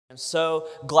I'm so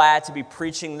glad to be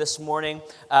preaching this morning.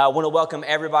 I want to welcome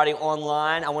everybody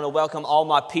online. I want to welcome all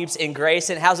my peeps in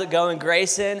Grayson. How's it going,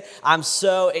 Grayson? I'm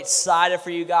so excited for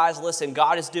you guys. Listen,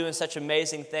 God is doing such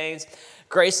amazing things.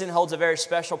 Grayson holds a very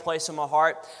special place in my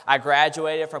heart. I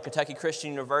graduated from Kentucky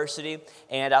Christian University,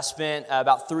 and I spent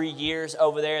about 3 years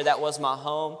over there. That was my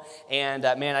home, and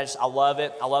man, I love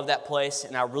it. I love that place,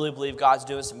 and I really believe God's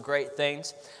doing some great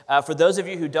things. For those of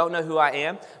you who don't know who I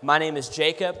am, my name is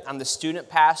Jacob. I'm the student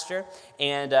pastor,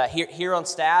 and here on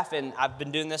staff, and I've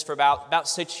been doing this for about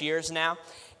 6 years now.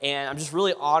 And I'm just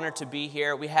really honored to be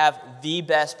here. We have the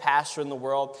best pastor in the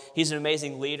world. He's an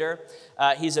amazing leader.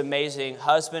 He's an amazing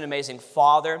husband, amazing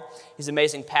father. He's an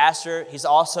amazing pastor. He's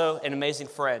also an amazing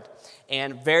friend.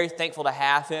 And very thankful to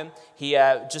have him. He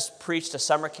just preached a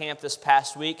summer camp this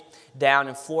past week down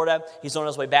in Florida. He's on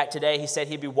his way back today. He said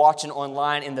he'd be watching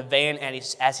online in the van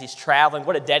as he's traveling.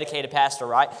 What a dedicated pastor,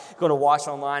 right? Going to watch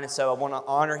online, and so I want to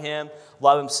honor him,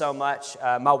 love him so much.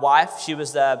 My wife, she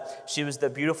was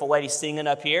the beautiful lady singing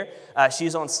up here.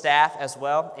 She's on staff as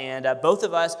well, and both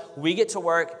of us, we get to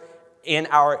work in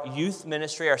our youth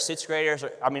ministry, our sixth graders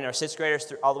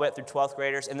through, all the way up through 12th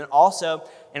graders, and then also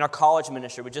in our college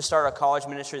ministry. We just started our college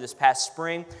ministry this past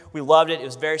spring. We loved it. It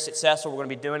was very successful. We're going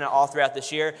to be doing it all throughout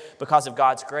this year because of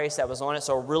God's grace that was on it,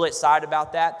 so we're really excited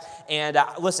about that. And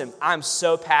listen, I'm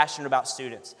so passionate about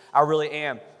students. I really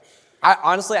am.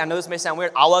 Honestly, I know this may sound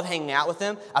weird. I love hanging out with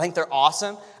them. I think they're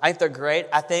awesome. I think they're great.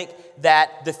 I think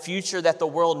that the future that the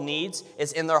world needs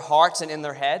is in their hearts and in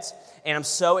their heads. And I'm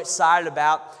so excited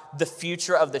about the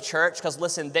future of the church because,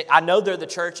 listen, I know they're the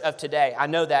church of today. I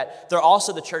know that. They're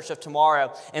also the church of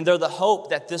tomorrow, and they're the hope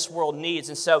that this world needs.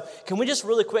 And so can we just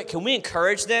really quick, can we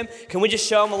encourage them? Can we just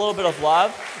show them a little bit of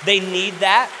love? They need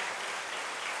that.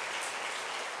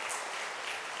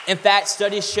 In fact,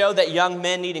 studies show that young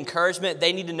men need encouragement.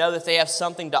 They need to know that they have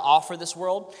something to offer this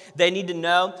world. They need to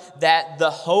know that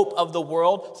the hope of the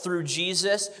world through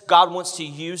Jesus, God wants to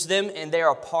use them, and they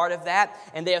are a part of that,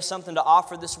 and they have something to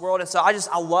offer this world. And so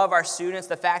I love our students,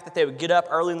 the fact that they would get up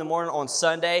early in the morning on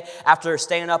Sunday after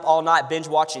staying up all night binge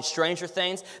watching Stranger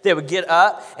Things. They would get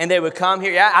up, and they would come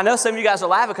here. Yeah, I know some of you guys are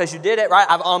laughing because you did it, right?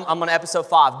 I'm on episode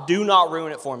 5. Do not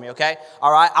ruin it for me, okay?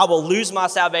 All right? I will lose my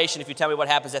salvation if you tell me what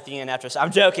happens at the end after.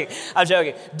 I'm joking.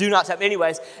 Do not tell me.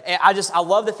 Anyways, and I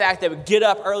love the fact they would get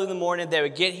up early in the morning. They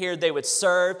would get here. They would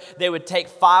serve. They would take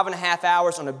 5.5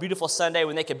 hours on a beautiful Sunday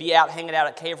when they could be out hanging out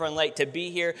at Cave Run Lake to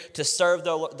be here to serve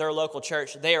their local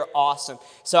church. They are awesome.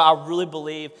 So I really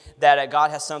believe that God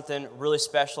has something really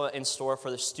special in store for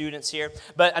the students here.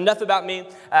 But enough about me.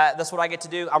 That's what I get to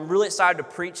do. I'm really excited to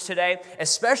preach today,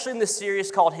 especially in this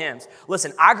series called Hymns.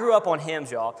 Listen, I grew up on hymns,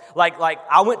 y'all. Like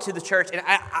I went to the church, and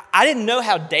I didn't know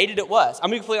how dated it was. I'm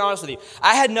being completely honest with you.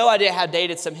 I had no idea how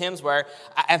dated some hymns were.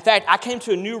 In fact, I came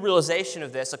to a new realization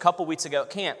of this a couple weeks ago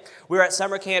at camp. We were at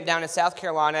summer camp down in South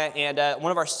Carolina, and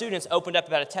one of our students opened up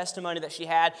about a testimony that she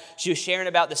had. She was sharing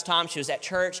about this time she was at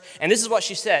church, and this is what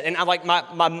she said. And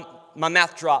my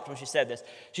mouth dropped when she said this.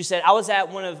 She said, I was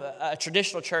at one of a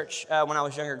traditional church when I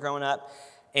was younger growing up,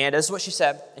 and this is what she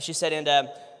said. And she said,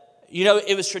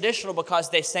 it was traditional because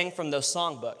they sang from those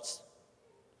songbooks.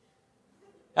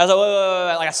 I was like,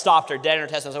 wait. Like I stopped her dead in her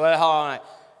testimony. I was like, wait,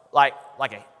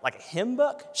 hold on. Like a hymn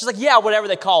book? She's like, yeah, whatever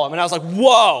they call them. And I was like,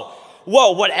 whoa,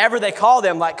 whatever they call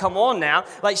them. Like, come on now.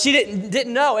 Like she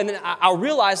didn't know. And then I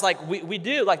realized like we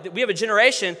do. Like we have a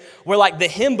generation where like the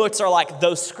hymn books are like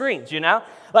those screens, you know?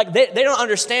 Like they don't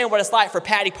understand what it's like for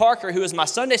Patty Parker, who is my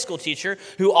Sunday school teacher,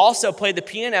 who also played the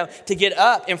piano, to get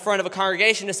up in front of a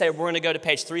congregation to say, we're going to go to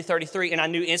page 333. And I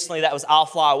knew instantly that was I'll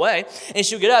Fly Away. And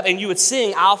she would get up and you would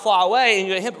sing I'll Fly Away and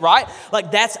you would hymn, right? Like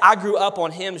I grew up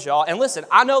on hymns, y'all. And listen,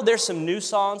 I know there's some new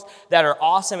songs that are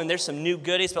awesome and there's some new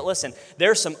goodies, but listen,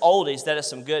 there's some oldies that are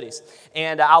some goodies.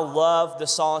 And I love the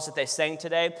songs that they sang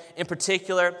today. In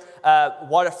particular,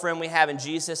 What a Friend We Have in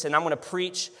Jesus. And I'm going to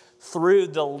preach through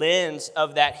the lens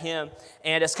of that hymn.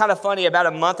 And it's kind of funny, about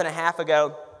a month and a half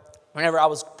ago, whenever I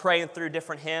was praying through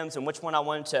different hymns and which one I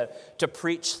wanted to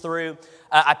preach through,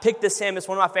 I picked this hymn. It's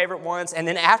one of my favorite ones. And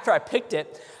then after I picked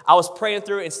it, I was praying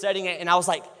through it and studying it, and I was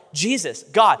like, Jesus,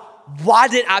 God, why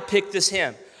did I pick this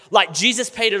hymn? Like Jesus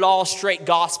paid it all straight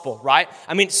gospel, right?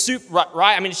 I mean,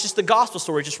 right? I mean, it's just the gospel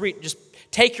story. Just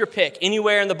take your pick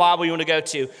anywhere in the Bible you want to go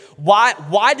to.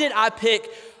 Why did I pick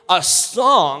a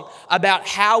song about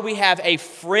how we have a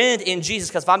friend in Jesus?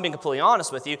 Because if I'm being completely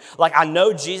honest with you, like I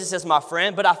know Jesus is my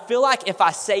friend, but I feel like if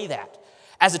I say that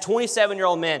as a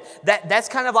 27-year-old man, that's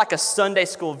kind of like a Sunday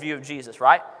school view of Jesus,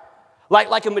 right?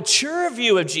 Like a mature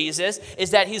view of Jesus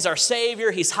is that he's our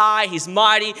Savior, he's high, he's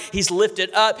mighty, he's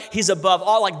lifted up, he's above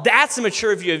all. Like that's a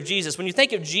mature view of Jesus. When you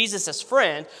think of Jesus as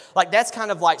friend, like that's kind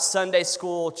of like Sunday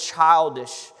school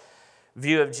childish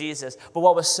view of Jesus. But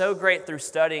what was so great through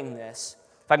studying this,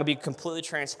 if I can be completely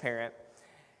transparent,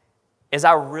 is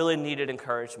I really needed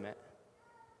encouragement.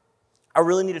 I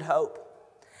really needed hope.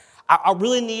 I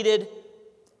really needed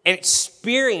an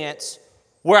experience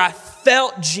where I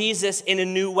felt Jesus in a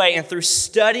new way. And through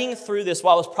studying through this,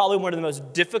 while it was probably one of the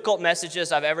most difficult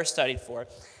messages I've ever studied for,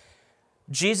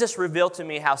 Jesus revealed to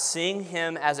me how seeing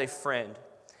him as a friend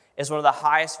is one of the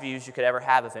highest views you could ever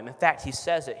have of him. In fact, he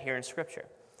says it here in Scripture.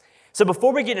 So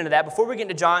before we get into that, before we get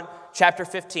into John chapter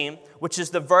 15, which is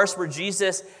the verse where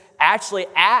Jesus actually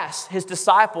asked his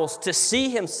disciples to see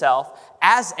himself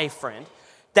as a friend,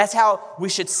 that's how we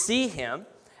should see him.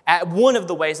 One of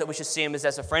the ways that we should see him is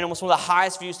as a friend. Almost one of the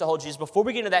highest views to hold Jesus. Before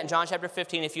we get into that in John chapter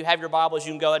 15, if you have your Bibles,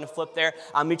 you can go ahead and flip there.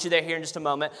 I'll meet you there here in just a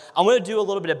moment. I'm going to do a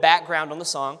little bit of background on the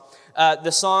song.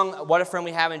 The song, What a Friend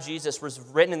We Have in Jesus, was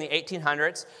written in the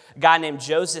 1800s. A guy named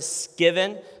Joseph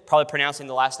Skiven, probably pronouncing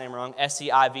the last name wrong,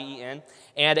 S-C-I-V-E-N.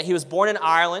 And he was born in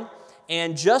Ireland.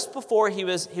 And just before he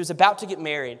was about to get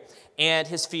married, and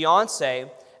his fiancée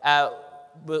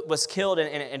was killed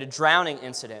in a drowning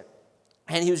incident.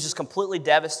 And he was just completely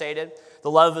devastated.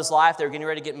 The love of his life, they were getting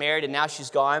ready to get married, and now she's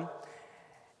gone.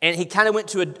 And he kind of went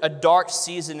to a dark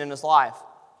season in his life.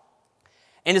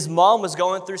 And his mom was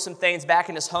going through some things back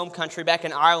in his home country, back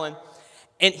in Ireland.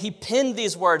 And he penned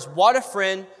these words, "What a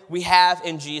friend we have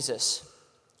in Jesus,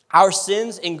 our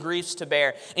sins and griefs to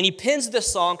bear." And he pens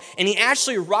this song, and he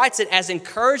actually writes it as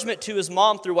encouragement to his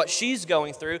mom through what she's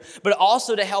going through, but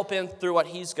also to help him through what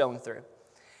he's going through.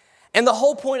 And the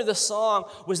whole point of the song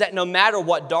was that no matter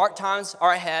what dark times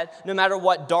are ahead, no matter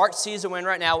what dark season we're in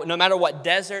right now, no matter what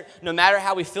desert, no matter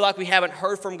how we feel like we haven't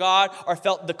heard from God or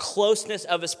felt the closeness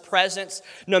of his presence,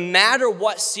 no matter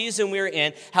what season we're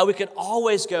in, how we could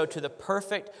always go to the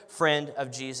perfect friend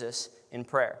of Jesus in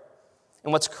prayer.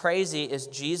 And what's crazy is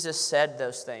Jesus said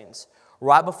those things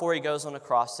right before he goes on the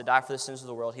cross to die for the sins of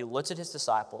the world. He looks at his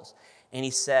disciples and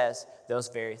he says those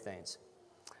very things.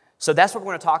 So that's what we're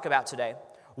going to talk about today.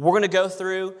 We're going to go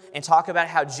through and talk about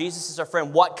how Jesus is our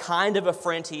friend, what kind of a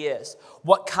friend he is,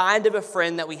 what kind of a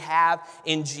friend that we have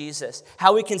in Jesus,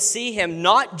 how we can see him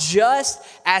not just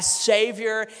as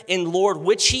Savior and Lord,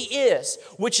 which he is,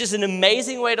 which is an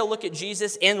amazing way to look at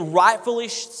Jesus and rightfully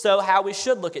so how we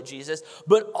should look at Jesus,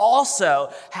 but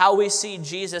also how we see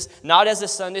Jesus not as a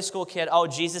Sunday school kid, oh,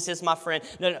 Jesus is my friend.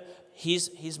 No,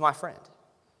 he's my friend.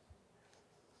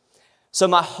 So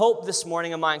my hope this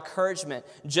morning and my encouragement,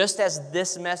 just as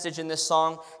this message in this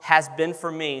song has been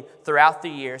for me throughout the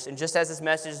years, and just as this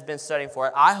message has been studying for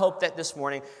it, I hope that this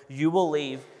morning you will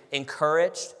leave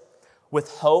encouraged, with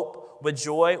hope, with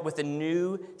joy, with a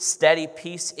new, steady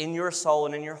peace in your soul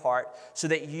and in your heart, so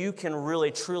that you can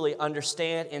really, truly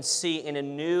understand and see in a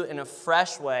new and a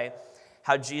fresh way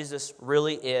how Jesus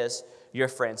really is your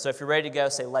friend. So if you're ready to go,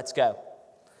 say, let's go.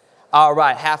 All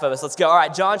right, half of us. Let's go. All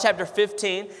right, John chapter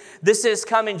 15. This is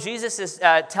coming. Jesus is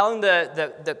telling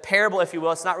the parable, if you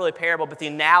will. It's not really a parable, but the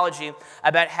analogy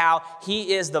about how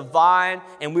he is the vine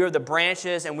and we are the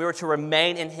branches and we are to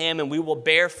remain in him and we will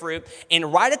bear fruit.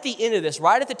 And right at the end of this,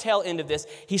 right at the tail end of this,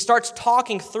 he starts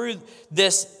talking through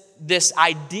this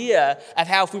idea of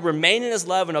how if we remain in his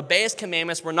love and obey his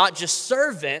commandments, we're not just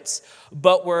servants,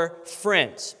 but we're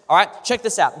friends. All right, check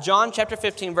this out. John chapter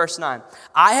 15, verse 9.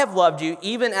 I have loved you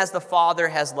even as the Father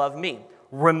has loved me.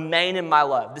 Remain in my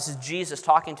love. This is Jesus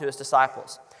talking to his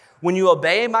disciples. When you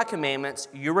obey my commandments,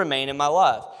 you remain in my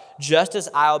love, just as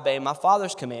I obey my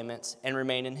Father's commandments and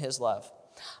remain in his love.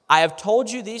 I have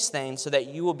told you these things so that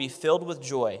you will be filled with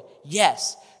joy.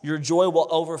 Yes, your joy will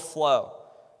overflow.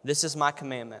 This is my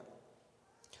commandment.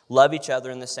 Love each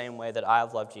other in the same way that I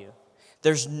have loved you.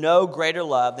 There's no greater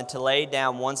love than to lay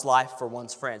down one's life for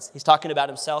one's friends. He's talking about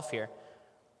himself here.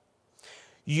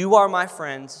 You are my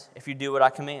friends if you do what I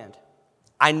command.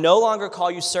 I no longer call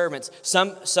you servants.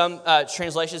 Some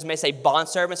translations may say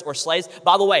bondservants or slaves.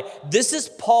 By the way, this is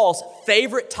Paul's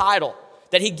favorite title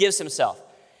that he gives himself.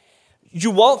 You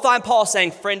won't find Paul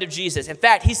saying friend of Jesus. In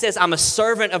fact, he says, I'm a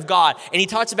servant of God. And he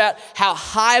talks about how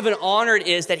high of an honor it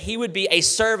is that he would be a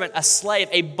servant, a slave,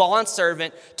 a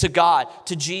bondservant to God,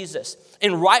 to Jesus.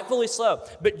 And rightfully so.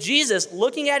 But Jesus,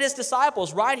 looking at his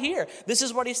disciples right here, this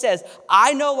is what he says.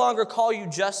 I no longer call you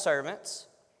just servants,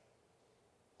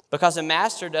 because a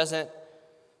master doesn't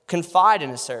confide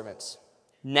in his servants.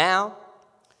 Now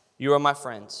you are my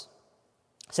friends,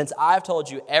 since I have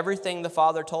told you everything the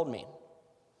Father told me.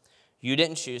 You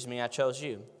didn't choose me, I chose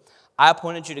you. I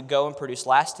appointed you to go and produce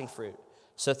lasting fruit,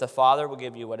 so that the Father will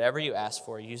give you whatever you ask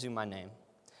for using my name.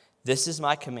 This is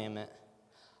my commandment.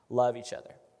 Love each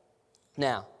other.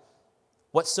 Now,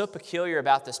 what's so peculiar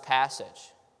about this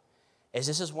passage is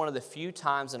this is one of the few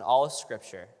times in all of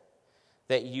Scripture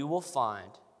that you will find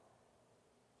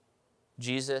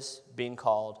Jesus being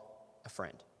called a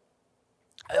friend.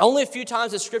 Only a few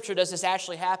times in Scripture does this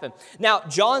actually happen. Now,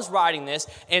 John's writing this,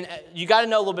 and you got to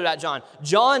know a little bit about John.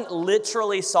 John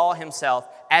literally saw himself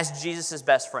as Jesus'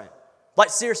 best friend. Like,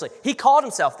 seriously, he called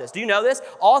himself this. Do you know this?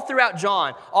 All throughout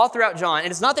John. And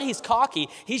it's not that he's cocky.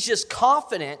 He's just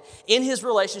confident in his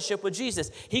relationship with Jesus.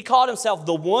 He called himself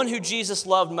the one who Jesus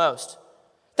loved most.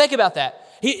 Think about that.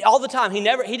 All the time, he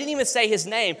didn't even say his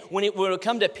name when it would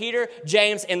come to Peter,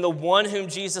 James, and the one whom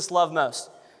Jesus loved most.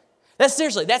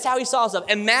 That's how he saw himself.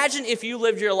 Imagine if you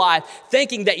lived your life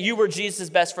thinking that you were Jesus'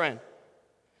 best friend.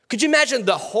 Could you imagine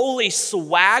the holy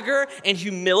swagger and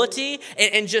humility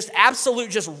and just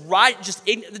absolute,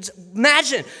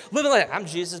 imagine living like, I'm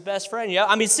Jesus' best friend,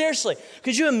 I mean, seriously,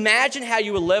 could you imagine how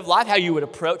you would live life, how you would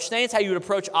approach things, how you would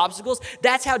approach obstacles?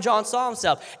 That's how John saw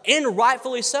himself, and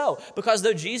rightfully so, because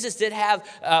though Jesus did have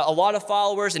a lot of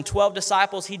followers and 12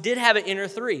 disciples, he did have an inner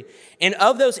three, and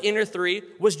of those inner three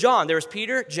was John. There was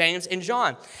Peter, James, and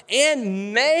John,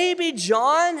 and maybe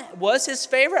John was his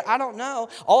favorite. I don't know.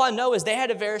 All I know is they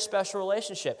had a very special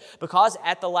relationship, because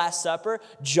at the Last Supper,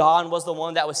 John was the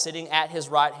one that was sitting at his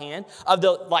right hand. Of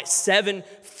the 7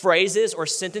 phrases or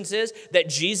sentences that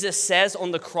Jesus says on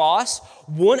the cross,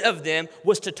 one of them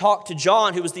was to talk to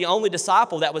John, who was the only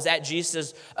disciple that was at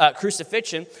Jesus'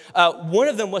 crucifixion. One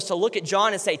of them was to look at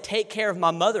John and say, "Take care of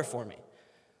my mother for me."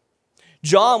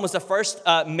 John was the first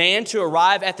man to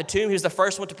arrive at the tomb. He was the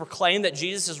first one to proclaim that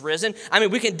Jesus is risen. I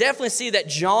mean, we can definitely see that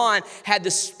John had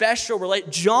this special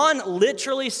relationship. John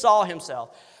literally saw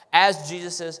himself as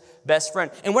Jesus' best friend.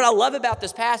 And what I love about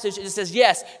this passage is it says,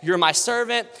 yes, you're my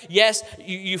servant. Yes,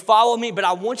 you follow me, but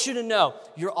I want you to know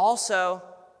you're also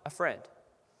a friend.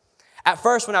 At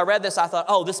first, when I read this, I thought,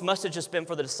 oh, this must have just been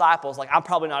for the disciples. Like, I'm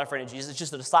probably not a friend of Jesus. It's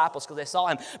just the disciples because they saw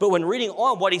him. But when reading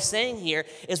on, what he's saying here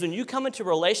is when you come into a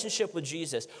relationship with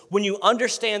Jesus, when you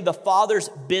understand the Father's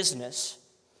business,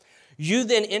 you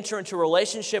then enter into a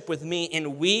relationship with me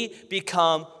and we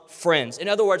become friends. In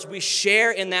other words, we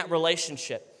share in that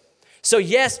relationship. So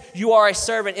yes, you are a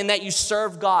servant in that you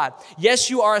serve God. Yes,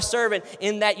 you are a servant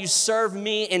in that you serve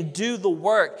me and do the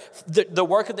work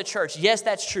of the church. Yes,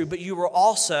 that's true, but you were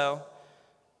also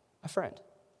a friend.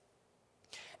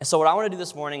 And so what I want to do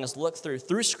this morning is look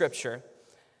through Scripture,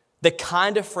 the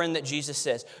kind of friend that Jesus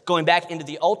is. Going back into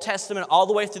the Old Testament all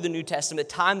the way through the New Testament,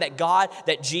 the time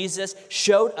that Jesus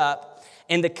showed up,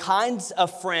 and the kinds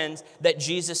of friends that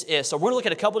Jesus is. So we're going to look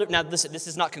at a couple of, now this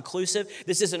is not conclusive.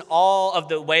 This isn't all of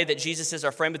the way that Jesus is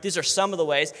our friend, but these are some of the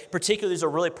ways. Particularly, these are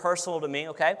really personal to me,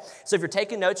 okay? So if you're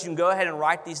taking notes, you can go ahead and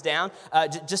write these down.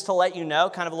 Just to let you know,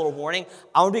 kind of a little warning,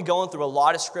 I'm going to be going through a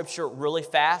lot of Scripture really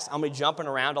fast. I'm going to be jumping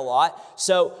around a lot.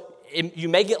 So you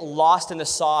may get lost in the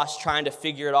sauce trying to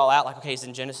figure it all out. Like, okay, he's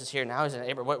in Genesis here, now he's in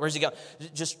Abraham. Where's he going?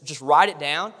 Just write it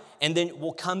down, and then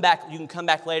we'll come back. You can come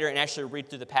back later and actually read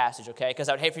through the passage, okay? Because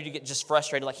I would hate for you to get just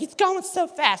frustrated, like, he's going so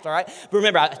fast, all right? But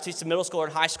remember, I teach some middle schoolers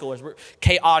and high schoolers. We're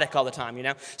chaotic all the time, you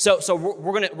know? So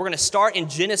we're gonna start in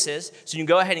Genesis, so you can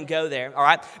go ahead and go there, all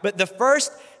right? But the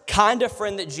first kind of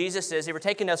friend that Jesus is, if you're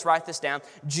taking notes, write this down.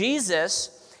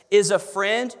 Jesus is a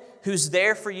friend who's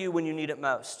there for you when you need it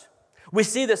most. We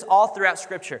see this all throughout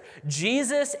Scripture.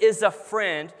 Jesus is a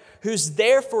friend who's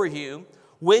there for you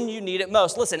when you need it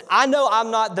most. Listen, I know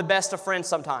I'm not the best of friends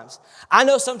sometimes. I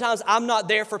know sometimes I'm not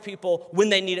there for people when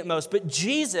they need it most. But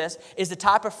Jesus is the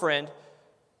type of friend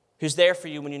who's there for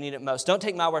you when you need it most. Don't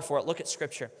take my word for it. Look at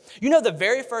Scripture. You know, the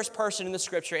very first person in the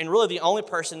Scripture, and really the only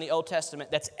person in the Old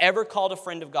Testament that's ever called a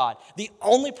friend of God, the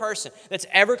only person that's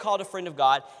ever called a friend of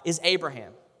God is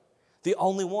Abraham. The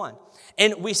only one.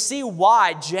 And we see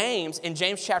why James, in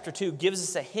James chapter 2, gives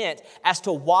us a hint as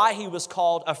to why he was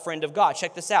called a friend of God.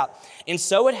 Check this out. And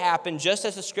so it happened, just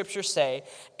as the Scriptures say,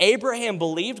 Abraham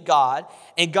believed God,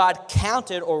 and God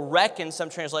counted or reckoned,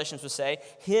 some translations would say,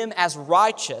 him as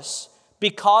righteous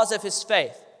because of his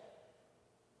faith.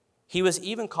 He was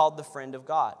even called the friend of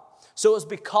God. So it was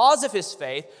because of his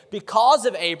faith, because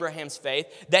of Abraham's faith,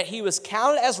 that he was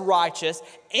counted as righteous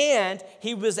and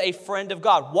he was a friend of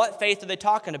God. What faith are they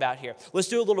talking about here? Let's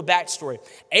do a little backstory.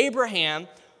 Abraham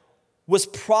was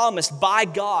promised by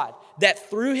God that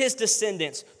through his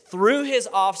descendants, through his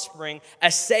offspring, a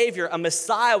Savior, a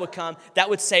Messiah would come that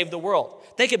would save the world.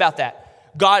 Think about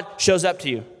that. God shows up to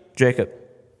you, Jacob.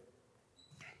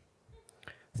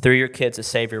 Through your kids, a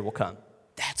Savior will come.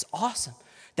 That's awesome.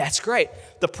 That's great.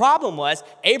 The problem was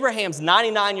Abraham's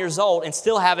 99 years old and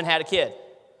still haven't had a kid.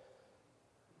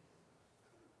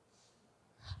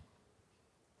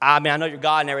 I mean, I know you're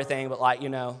God and everything, but like,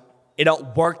 it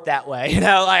don't work that way,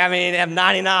 I'm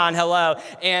 99, hello.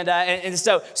 And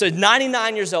so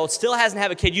 99 years old, still hasn't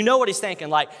had a kid. You know what he's thinking,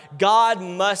 like, God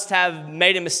must have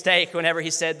made a mistake whenever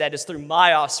he said that it's through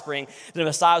my offspring that the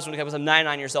Messiah was going to come. Because I'm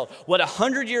 99 years old. What,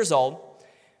 100 years old,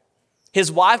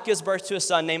 his wife gives birth to a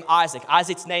son named Isaac.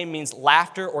 Isaac's name means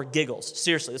laughter or giggles.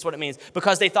 Seriously, that's what it means.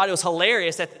 Because they thought it was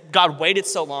hilarious that God waited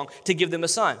so long to give them a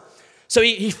son. So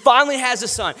he finally has a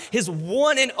son, his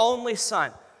one and only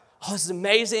son. Oh, this is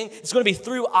amazing. It's going to be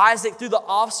through Isaac, through the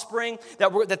offspring,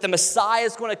 that the Messiah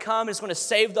is going to come and is going to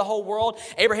save the whole world.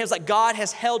 Abraham's like, God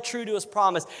has held true to his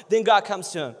promise. Then God comes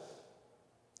to him.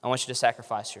 I want you to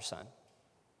sacrifice your son.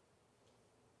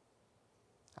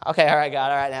 Okay, all right,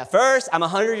 God, all right. Now, first, I'm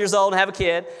 100 years old and have a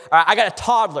kid. All right, I got a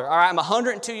toddler. All right, I'm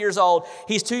 102 years old.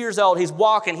 He's 2 years old. He's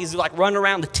walking. He's like running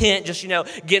around the tent, just,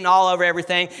 getting all over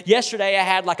everything. Yesterday, I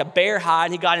had like a bear hide,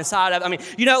 and he got inside of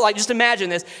it. Just imagine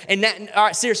this. And all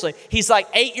right, seriously, he's like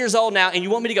 8 years old now, and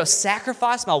you want me to go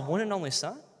sacrifice my one and only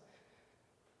son?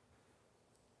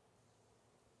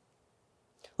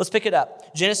 Let's pick it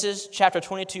up. Genesis chapter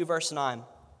 22, verse 9.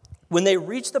 When they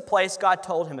reached the place God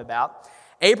told him about,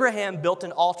 Abraham built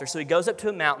an altar. So he goes up to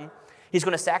a mountain. He's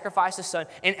going to sacrifice his son.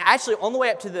 And actually, on the way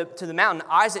up to the mountain,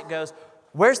 Isaac goes,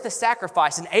 where's the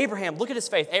sacrifice? And Abraham, look at his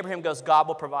faith. Abraham goes, God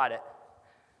will provide it.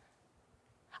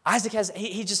 Isaac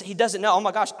he doesn't know, oh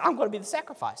my gosh, I'm going to be the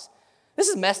sacrifice. This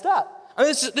is messed up.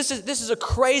 This is a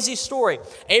crazy story.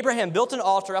 Abraham built an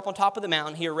altar up on top of the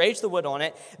mountain. He arranged the wood on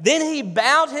it. Then he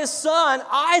bound his son,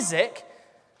 Isaac.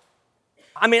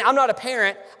 I'm not a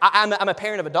parent. I'm a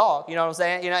parent of a dog. You know what I'm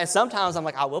saying? And sometimes I'm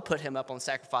like, I will put him up on the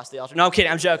sacrifice of the altar. No, I'm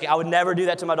kidding. I'm joking. I would never do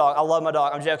that to my dog. I love my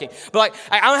dog. I'm joking. But like,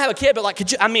 I don't have a kid, but like,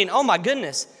 oh my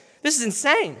goodness. This is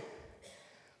insane.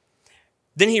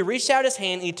 Then he reached out his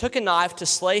hand and he took a knife to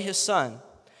slay his son.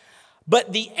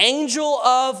 But the angel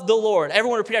of the Lord,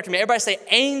 everyone repeat after me. Everybody say,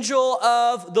 angel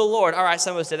of the Lord. All right,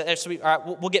 some of us did that. That's sweet. All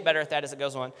right, we'll get better at that as it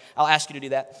goes on. I'll ask you to do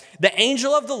that. The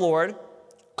angel of the Lord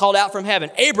called out from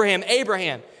heaven, Abraham,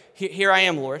 Abraham. Here I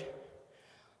am, Lord.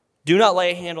 Do not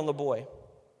lay a hand on the boy.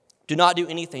 Do not do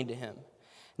anything to him.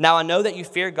 Now I know that you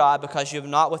fear God because you have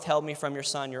not withheld me from your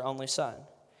son, your only son.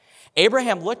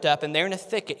 Abraham looked up, and there in a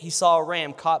thicket he saw a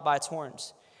ram caught by its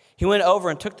horns. He went over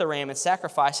and took the ram and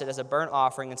sacrificed it as a burnt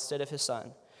offering instead of his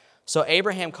son. So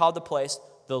Abraham called the place,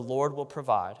 the Lord will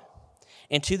provide.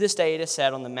 And to this day it is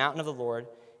said, on the mountain of the Lord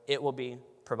it will be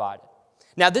provided.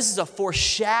 Now this is a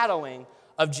foreshadowing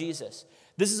of Jesus.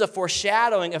 This is a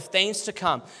foreshadowing of things to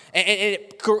come. And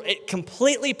it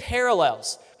completely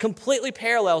parallels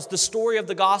the story of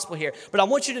the gospel here. But I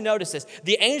want you to notice this.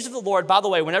 The angel of the Lord, by the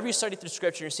way, whenever you study through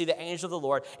Scripture and you see the angel of the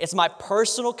Lord, it's my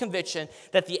personal conviction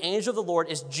that the angel of the Lord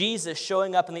is Jesus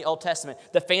showing up in the Old Testament.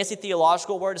 The fancy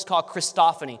theological word is called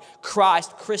Christophany.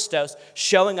 Christ, Christos,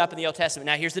 showing up in the Old Testament.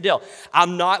 Now, here's the deal.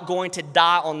 I'm not going to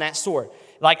die on that sword.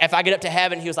 Like, if I get up to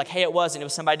heaven, he was like, hey, it was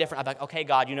somebody different. I'm like, okay,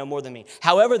 God, you know more than me.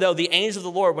 However, though, the angel of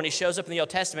the Lord, when he shows up in the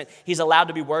Old Testament, he's allowed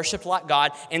to be worshiped like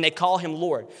God, and they call him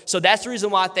Lord. So that's the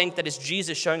reason why I think that it's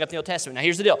Jesus showing up in the Old Testament. Now,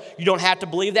 here's the deal. You don't have to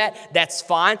believe that. That's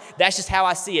fine. That's just how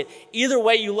I see it. Either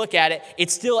way you look at it,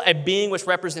 it's still a being which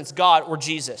represents God or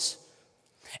Jesus.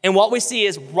 And what we see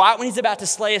is right when he's about to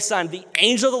slay his son, the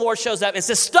angel of the Lord shows up and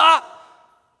says, stop.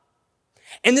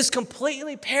 And this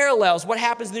completely parallels what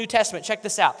happens in the New Testament. Check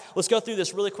this out. Let's go through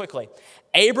this really quickly.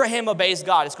 Abraham obeys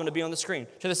God. It's going to be on the screen.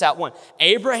 Check this out. 1,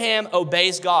 Abraham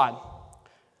obeys God.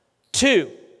 2,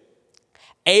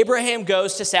 Abraham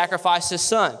goes to sacrifice his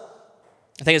son.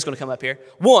 I think it's going to come up here.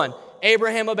 1,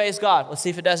 Abraham obeys God. Let's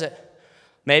see if it does it.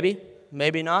 Maybe,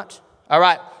 maybe not. All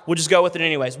right, we'll just go with it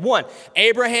anyways. 1,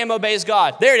 Abraham obeys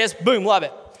God. There it is. Boom, love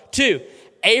it. 2,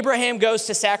 Abraham goes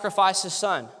to sacrifice his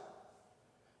son.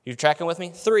 You tracking with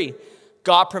me? 3,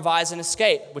 God provides an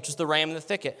escape, which is the ram in the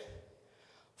thicket.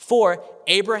 4,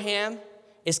 Abraham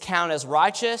is counted as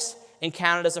righteous and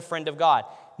counted as a friend of God.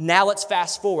 Now let's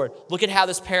fast forward. Look at how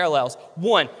this parallels.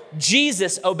 1,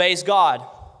 Jesus obeys God.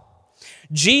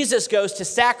 Jesus goes to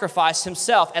sacrifice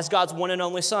himself as God's one and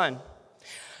only son.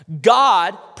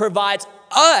 God provides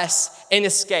us an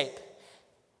escape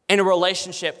and a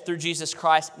relationship through Jesus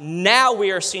Christ. Now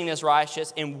we are seen as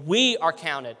righteous and we are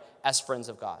counted as friends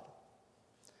of God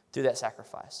through that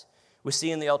sacrifice. We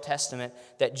see in the Old Testament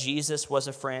that Jesus was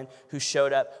a friend who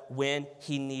showed up when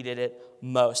he needed it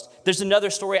most. There's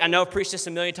another story. I know I've preached this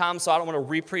a million times, so I don't want to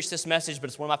re-preach this message, but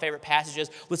it's one of my favorite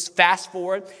passages. Let's fast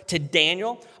forward to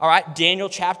Daniel, all right? Daniel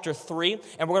chapter 3,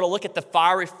 and we're going to look at the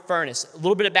fiery furnace. A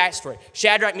little bit of backstory.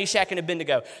 Shadrach, Meshach, and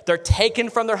Abednego. They're taken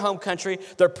from their home country.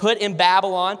 They're put in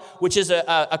Babylon, which is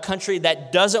a country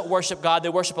that doesn't worship God. They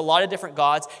worship a lot of different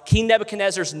gods. King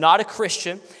Nebuchadnezzar is not a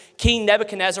Christian. King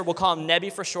Nebuchadnezzar, we'll call him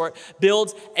Nebi for short,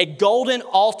 builds a golden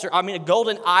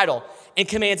idol, and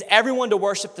commands everyone to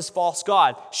worship this false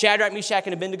god. Shadrach, Meshach,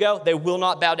 and Abednego, they will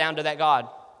not bow down to that god.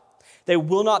 They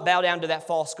will not bow down to that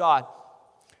false god.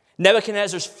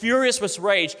 Nebuchadnezzar's furious with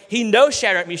rage. He knows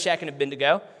Shadrach, Meshach, and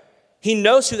Abednego. He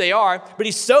knows who they are, but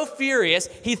he's so furious,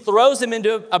 he throws them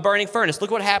into a burning furnace.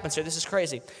 Look what happens here. This is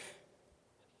crazy.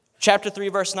 Chapter 3,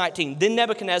 verse 19. Then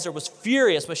Nebuchadnezzar was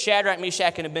furious with Shadrach,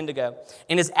 Meshach, and Abednego,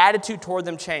 and his attitude toward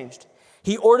them changed.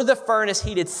 He ordered the furnace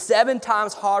heated 7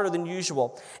 times hotter than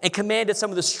usual and commanded some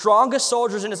of the strongest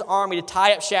soldiers in his army to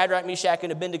tie up Shadrach, Meshach,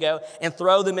 and Abednego and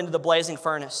throw them into the blazing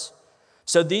furnace.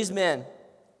 So these men,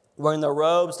 wearing their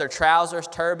robes, their trousers,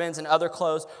 turbans, and other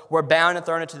clothes, were bound and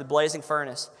thrown into the blazing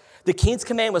furnace. The king's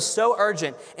command was so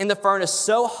urgent and the furnace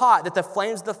so hot that the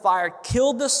flames of the fire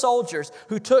killed the soldiers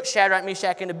who took Shadrach,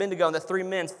 Meshach, and Abednego and the 3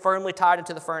 men firmly tied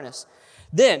into the furnace.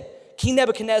 Then King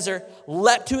Nebuchadnezzar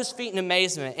leapt to his feet in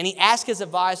amazement, and he asked his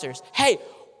advisors, "Hey,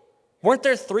 weren't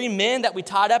there 3 men that we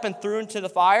tied up and threw into the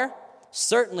fire?"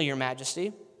 "Certainly, your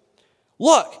majesty."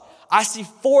 "Look, I see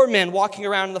 4 men walking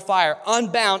around in the fire,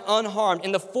 unbound, unharmed,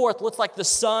 and the 4th looks like the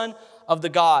son of the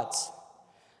gods."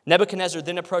 Nebuchadnezzar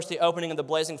then approached the opening of the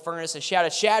blazing furnace and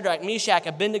shouted, "Shadrach, Meshach,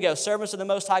 Abednego, servants of the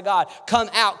Most High God, come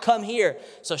out, come here."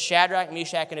 So Shadrach,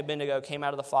 Meshach, and Abednego came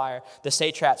out of the fire. The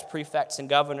satraps, prefects, and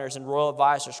governors and royal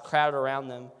advisors crowded around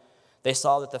them. They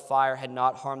saw that the fire had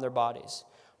not harmed their bodies,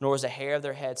 nor was a hair of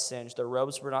their head singed. Their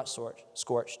robes were not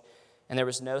scorched, and there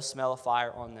was no smell of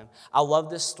fire on them. I love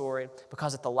this story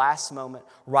because at the last moment,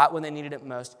 right when they needed it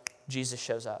most, Jesus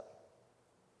shows up.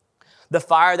 The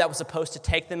fire that was supposed to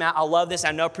take them out. I love this.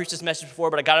 I know I preached this message before,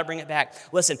 but I got to bring it back.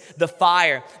 Listen, the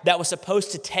fire that was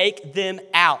supposed to take them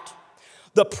out,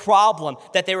 the problem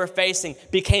that they were facing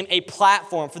became a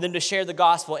platform for them to share the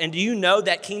gospel. And do you know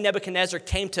that King Nebuchadnezzar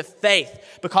came to faith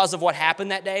because of what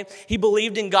happened that day? He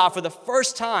believed in God for the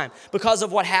first time because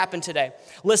of what happened today.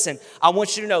 Listen, I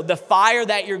want you to know the fire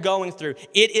that you're going through,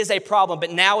 it is a problem,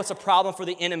 but now it's a problem for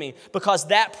the enemy because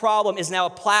that problem is now a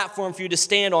platform for you to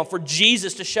stand on, for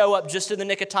Jesus to show up just in the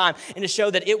nick of time and to show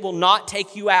that it will not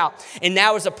take you out. And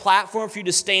now is a platform for you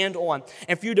to stand on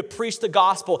and for you to preach the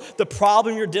gospel, the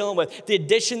problem you're dealing with, the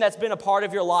addiction that's been a part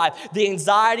of your life, the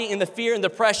anxiety and the fear and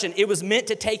depression. It was meant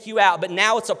to take you out, but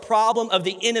now it's a problem of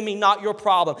the enemy, not your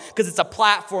problem, because it's a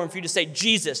platform for you to say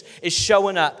Jesus is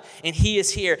showing up and he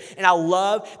is here. And I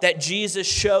love that Jesus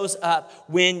shows up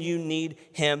when you need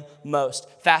him most.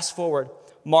 Fast forward,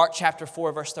 Mark chapter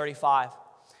 4, verse 35.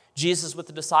 Jesus with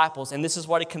the disciples, and this is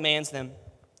what he commands them.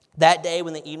 That day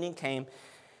when the evening came,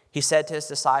 he said to his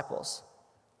disciples,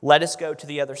 "Let us go to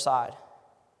the other side."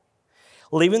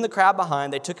 Leaving the crowd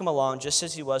behind, they took him along just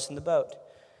as he was in the boat.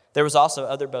 There was also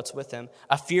other boats with him.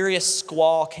 A furious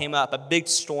squall came up, a big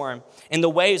storm, and the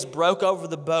waves broke over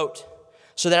the boat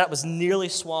so that it was nearly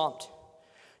swamped.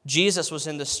 Jesus was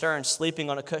in the stern, sleeping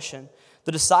on a cushion.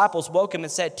 The disciples woke him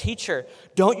and said, "Teacher,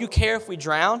 don't you care if we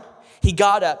drown?" He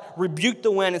got up, rebuked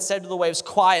the wind, and said to the waves,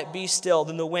 "Quiet, be still."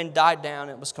 Then the wind died down,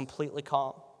 and it was completely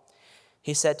calm.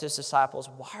 He said to his disciples,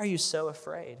 "Why are you so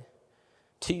afraid?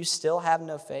 Do you still have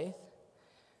no faith?"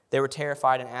 They were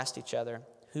terrified and asked each other,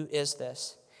 "Who is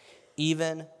this?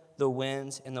 Even the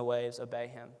winds and the waves obey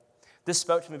him." This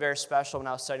spoke to me very special when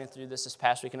I was studying through this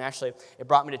past week, and actually it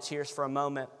brought me to tears for a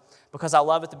moment because I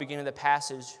love at the beginning of the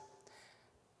passage,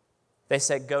 they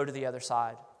said, "Go to the other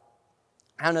side."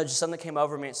 I don't know, just something came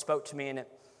over me, it spoke to me, and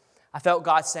I felt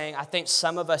God saying, I think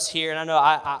some of us here, and I know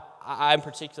I in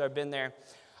particular have been there,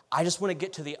 I just want to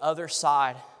get to the other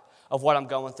side of what I'm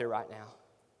going through right now.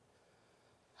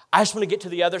 I just want to get to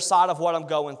the other side of what I'm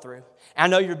going through. And I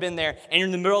know you've been there and you're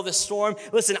in the middle of this storm.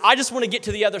 Listen, I just want to get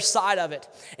to the other side of it.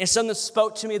 And something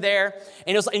spoke to me there,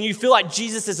 and you feel like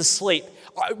Jesus is asleep.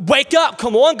 Wake up,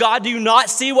 come on, God, do you not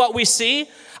see what we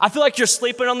see? I feel like you're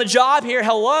sleeping on the job here.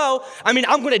 Hello? I mean,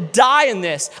 I'm going to die in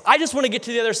this. I just want to get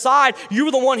to the other side. You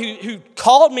were the one who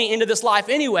called me into this life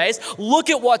anyways. Look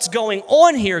at what's going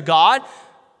on here, God.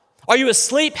 Are you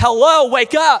asleep? Hello,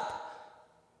 wake up.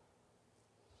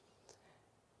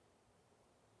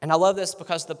 And I love this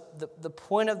because the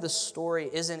point of the story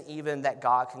isn't even that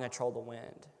God can control the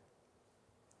wind.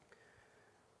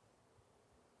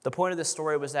 The point of the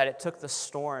story was that it took the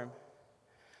storm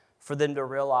for them to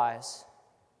realize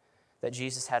that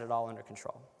Jesus had it all under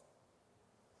control.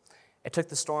 It took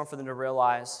the storm for them to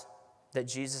realize that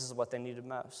Jesus is what they needed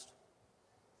most.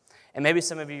 And maybe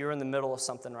some of you, you're in the middle of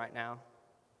something right now.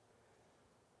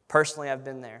 Personally, I've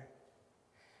been there.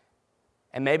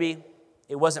 And maybe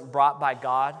it wasn't brought by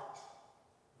God,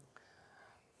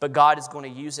 but God is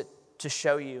going to use it to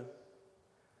show you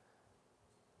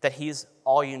that He's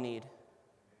all you need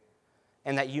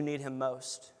and that you need Him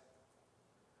most.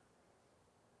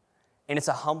 And it's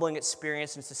a humbling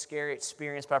experience and it's a scary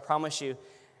experience, but I promise you,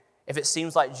 if it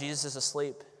seems like Jesus is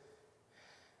asleep,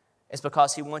 it's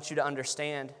because He wants you to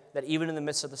understand that even in the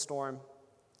midst of the storm,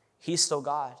 He's still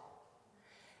God.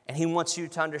 And He wants you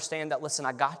to understand that, listen,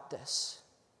 I got this.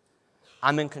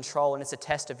 I'm in control, and it's a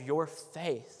test of your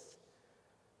faith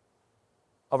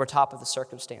over top of the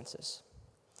circumstances.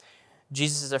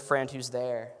 Jesus is a friend who's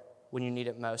there when you need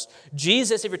it most.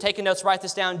 Jesus, if you're taking notes, write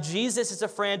this down. Jesus is a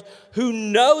friend who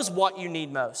knows what you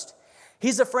need most.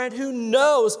 He's a friend who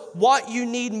knows what you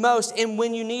need most and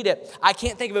when you need it. I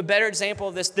can't think of a better example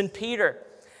of this than Peter.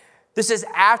 This is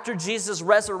after Jesus'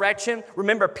 resurrection.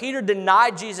 Remember, Peter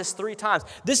denied Jesus 3 times.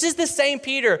 This is the same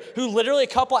Peter who literally a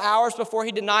couple hours before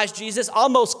he denies Jesus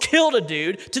almost killed a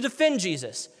dude to defend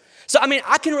Jesus. So,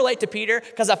 I can relate to Peter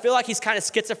because I feel like he's kind of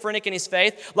schizophrenic in his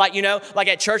faith. Like, like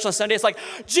at church on Sunday, it's like,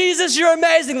 Jesus, you're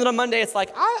amazing. And then on Monday, it's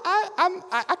like,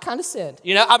 I kind of sinned.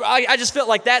 I just feel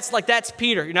like that's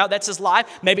Peter. That's his life.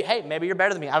 Maybe you're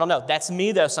better than me. I don't know. That's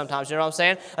me though sometimes. You know what I'm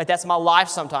saying? Like that's my life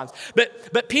sometimes.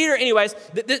 But Peter, anyways,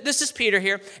 this is Peter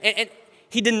here. And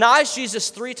he denies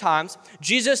Jesus 3 times.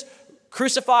 Jesus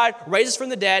crucified, raises from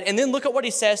the dead. And then look at what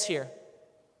he says here.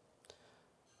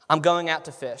 I'm going out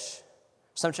to fish.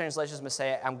 Some translations may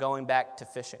say, I'm going back to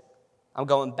fishing. I'm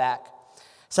going back.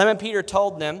 Simon Peter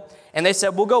told them, and they said,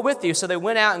 we'll go with you. So they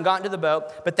went out and got into the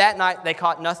boat, but that night they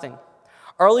caught nothing.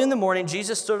 Early in the morning,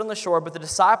 Jesus stood on the shore, but the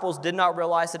disciples did not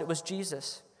realize that it was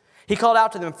Jesus. He called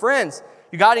out to them, friends,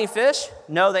 you got any fish?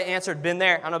 No, they answered, been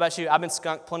there. I don't know about you. I've been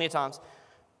skunked plenty of times.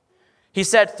 He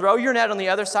said, throw your net on the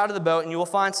other side of the boat and you will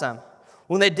find some.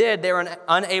 When they did, they were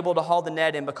unable to haul the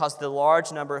net in because of the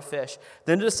large number of fish.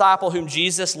 Then the disciple whom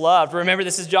Jesus loved, remember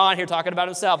this is John here talking about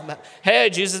himself. Hey,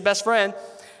 Jesus' best friend,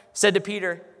 said to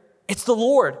Peter, it's the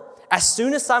Lord. As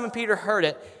soon as Simon Peter heard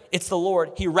it, it's the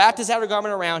Lord, he wrapped his outer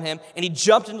garment around him and he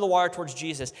jumped into the water towards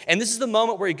Jesus. And this is the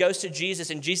moment where he goes to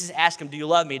Jesus and Jesus asks him, do you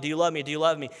love me? Do you love me? Do you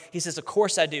love me? He says, of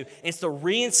course I do. And it's the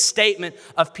reinstatement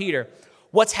of Peter.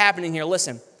 What's happening here?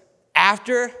 Listen,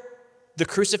 after the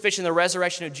crucifixion, the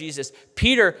resurrection of Jesus,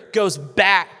 Peter goes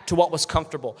back to what was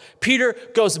comfortable. Peter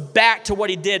goes back to what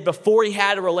he did before he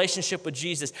had a relationship with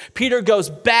Jesus. Peter goes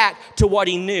back to what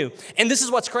he knew. And this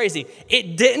is what's crazy.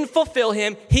 It didn't fulfill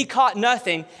him. He caught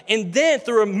nothing. And then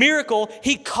through a miracle,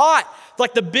 he caught one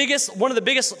of the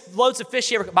biggest loads of fish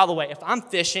he ever caught. By the way, if I'm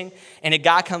fishing and a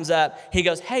guy comes up, he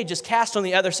goes, hey, just cast on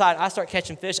the other side. I start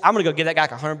catching fish. I'm going to go give that guy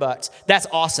like $100. That's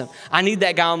awesome. I need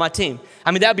that guy on my team.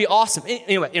 That'd be awesome.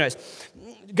 Anyways,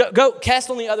 go cast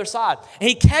on the other side. And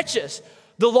he catches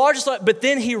the largest load, but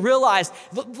then he realized,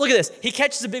 look at this. He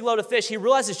catches a big load of fish. He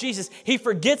realizes Jesus. He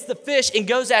forgets the fish and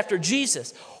goes after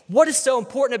Jesus. What is so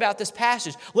important about this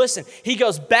passage? Listen, he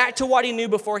goes back to what he knew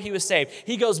before he was saved.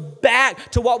 He goes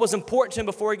back to what was important to him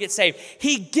before he gets saved.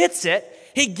 He gets it.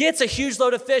 He gets a huge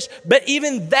load of fish, but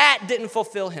even that didn't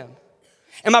fulfill him.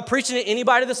 Am I preaching to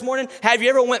anybody this morning? Have you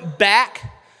ever went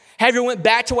back? Have you ever went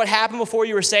back to what happened before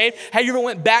you were saved? Have you ever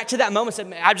went back to that moment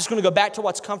and said, I'm just going to go back to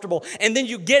what's comfortable? And then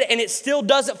you get it and it still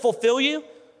doesn't fulfill you?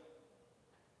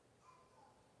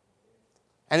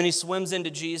 And then he swims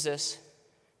into Jesus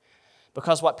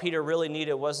because what Peter really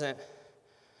needed wasn't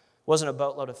a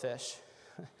boatload of fish.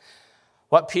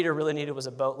 What Peter really needed was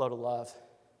a boatload of love.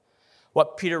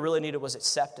 What Peter really needed was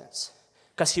acceptance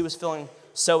because he was feeling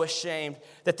so ashamed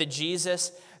that the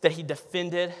Jesus that he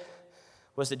defended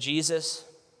was the Jesus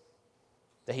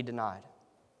that he denied.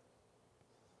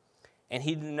 And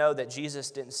he didn't know that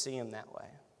Jesus didn't see him that way.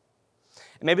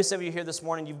 And maybe some of you here this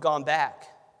morning, you've gone back.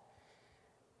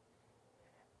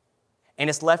 And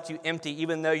it's left you empty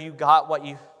even though you got what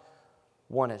you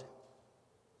wanted.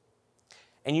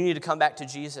 And you need to come back to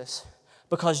Jesus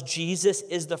because Jesus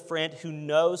is the friend who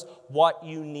knows what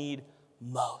you need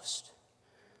most.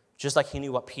 Just like he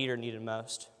knew what Peter needed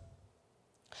most.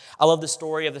 I love the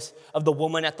story of the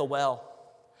woman at the well.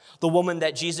 The woman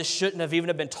that Jesus shouldn't have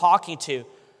even been talking to.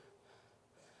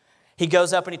 He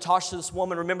goes up and he talks to this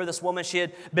woman. Remember this woman, she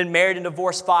had been married and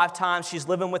divorced 5 times. She's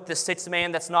living with this 6th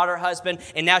man that's not her husband.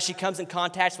 And now she comes in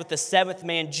contact with the 7th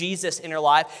man, Jesus, in her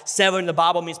life. 7 in the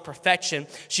Bible means perfection.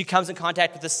 She comes in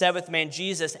contact with the 7th man,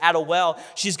 Jesus, at a well.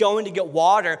 She's going to get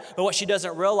water, but what she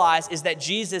doesn't realize is that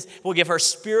Jesus will give her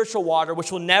spiritual water,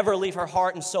 which will never leave her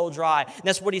heart and soul dry. And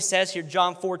that's what he says here,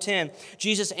 John 4:10.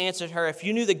 Jesus answered her, if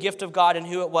you knew the gift of God and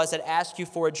who it was that asked you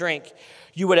for a drink,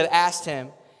 you would have asked him,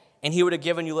 and he would have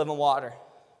given you living water.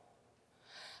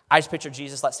 I just picture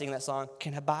Jesus like singing that song,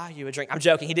 can I buy you a drink? I'm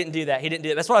joking. He didn't do that.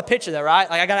 That's what I picture though, right?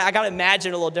 Like I got to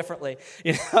imagine it a little differently.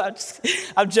 You know,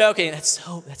 I'm joking. That's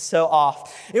so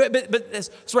off. Anyway, but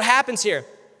that's what happens here.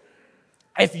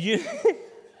 If you,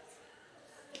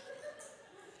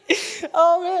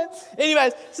 oh man.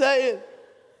 Anyways, so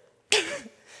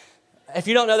if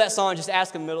you don't know that song, just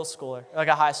ask a middle schooler, like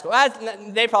a high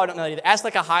schooler. They probably don't know either. Ask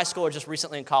like a high schooler just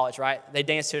recently in college, right? They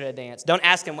danced to it at a dance. Don't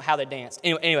ask them how they danced.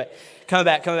 Anyway, coming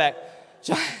back.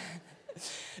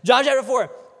 John chapter 4.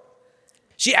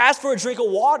 She asked for a drink of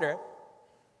water.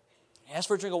 He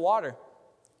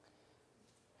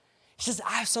says,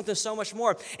 I have something so much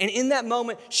more. And in that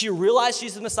moment, she realized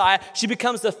she's the Messiah. She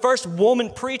becomes the first woman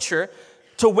preacher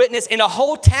to witness, and a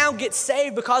whole town gets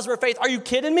saved because of her faith. Are you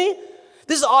kidding me?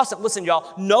 This is awesome. Listen,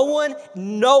 y'all, no one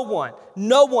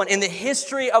in the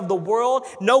history of the world,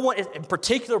 no one in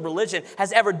particular religion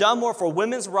has ever done more for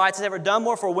women's rights, has ever done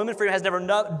more for women's freedom, has never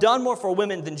done more for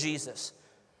women than Jesus.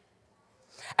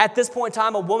 At this point in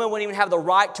time, a woman wouldn't even have the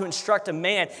right to instruct a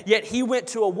man, yet he went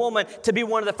to a woman to be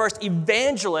one of the first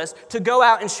evangelists to go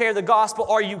out and share the gospel.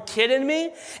 Are you kidding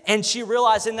me? And she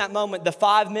realized in that moment, the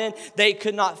 5 men, they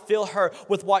could not fill her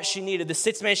with what she needed. The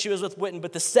 6th man she was with wouldn't,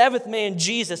 but the 7th man,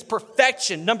 Jesus,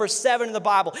 perfection, number 7 in the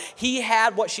Bible, he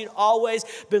had what she'd always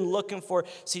been looking for.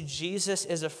 See, Jesus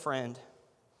is a friend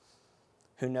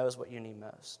who knows what you need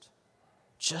most.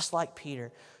 Just like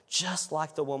Peter, just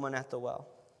like the woman at the well.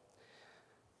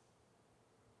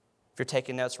 If you're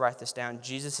taking notes, write this down.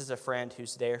 Jesus is a friend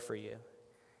who's there for you,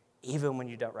 even when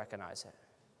you don't recognize it.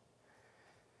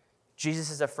 Jesus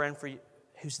is a friend for you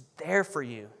who's there for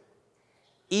you,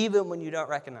 even when you don't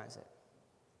recognize it.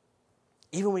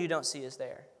 Even when you don't see is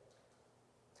there.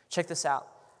 Check this out.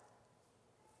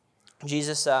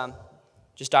 Jesus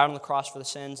just died on the cross for the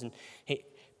sins, and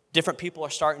different people are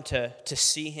starting to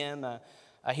see him.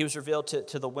 He was revealed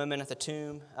to the women at the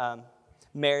tomb.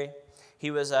 Mary,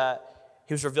 he was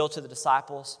revealed to the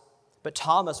disciples. But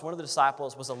Thomas, one of the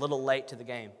disciples, was a little late to the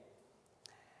game.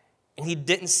 And he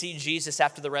didn't see Jesus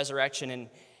after the resurrection. And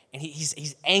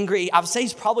he's angry. I would say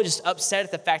he's probably just upset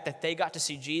at the fact that they got to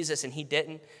see Jesus and he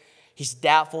didn't. He's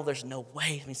doubtful. There's no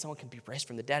way. I mean, someone can be raised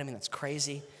from the dead. I mean, that's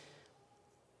crazy.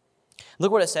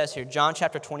 Look what it says here. John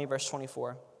chapter 20, verse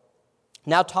 24.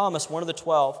 Now Thomas, one of the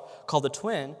 12, called the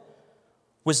twin,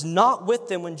 was not with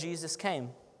them when Jesus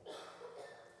came.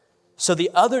 So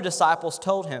the other disciples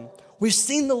told him, we've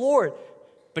seen the Lord.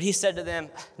 But he said to them,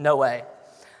 no way.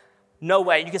 No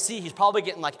way. You can see he's probably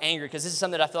getting like angry because this is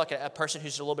something that I feel like a person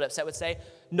who's a little bit upset would say.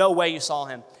 No way you saw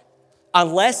him.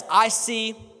 Unless I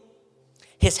see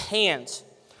his hands,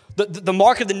 the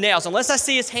mark of the nails, unless I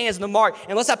see his hands and the mark,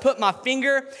 unless I put my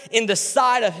finger in the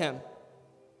side of him,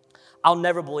 I'll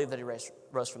never believe that he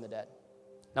rose from the dead.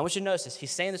 Now I want you to notice this. He's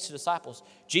saying this to disciples.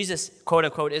 Jesus, quote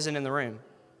unquote, isn't in the room.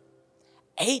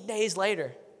 8 days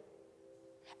later,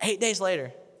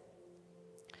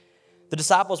 the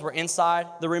disciples were inside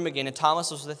the room again, and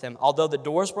Thomas was with them. Although the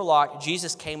doors were locked,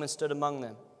 Jesus came and stood among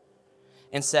them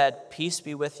and said, peace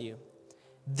be with you.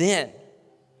 Then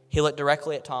he looked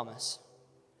directly at Thomas.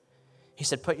 He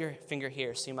said, put your finger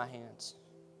here, see my hands.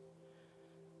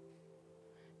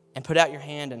 And put out your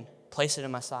hand and place it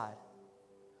in my side.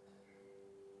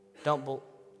 Don't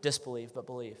disbelieve, but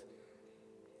believe.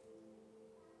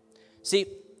 See,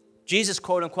 Jesus,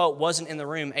 quote unquote, wasn't in the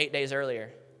room 8 days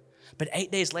earlier. But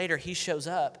 8 days later, he shows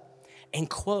up and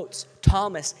quotes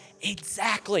Thomas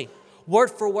exactly, word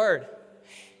for word.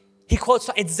 He quotes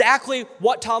exactly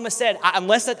what Thomas said.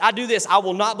 Unless I do this, I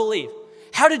will not believe.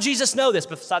 How did Jesus know this,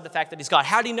 beside the fact that he's God?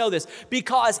 How did he know this?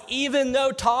 Because even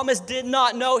though Thomas did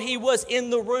not know he was in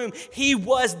the room, he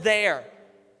was there.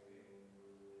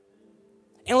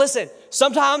 And listen,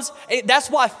 sometimes that's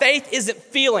why faith isn't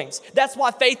feelings. That's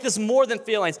why faith is more than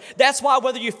feelings. That's why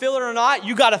whether you feel it or not,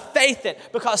 you got to faith it.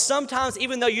 Because sometimes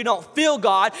even though you don't feel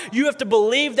God, you have to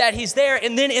believe that he's there.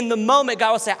 And then in the moment,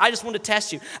 God will say, I just want to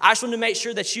test you. I just want to make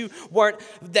sure that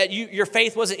your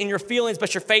faith wasn't in your feelings,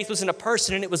 but your faith was in a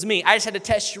person, and it was me. I just had to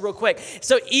test you real quick.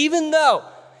 So even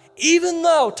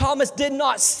though Thomas did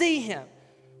not see him,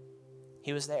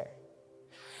 he was there.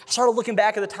 I started looking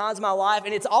back at the times of my life,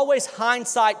 and it's always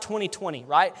hindsight 2020,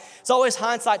 right? It's always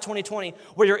hindsight 2020,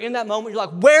 where you're in that moment, you're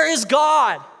like, where is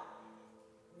God?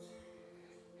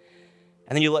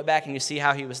 And then you look back and you see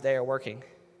how he was there working.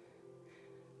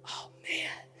 Oh, man.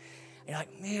 And you're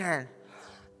like, man,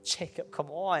 Jacob,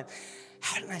 come on.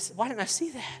 Why didn't I see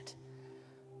that?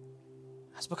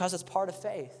 That's because it's part of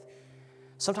faith.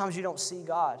 Sometimes you don't see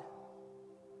God.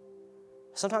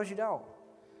 Sometimes you don't.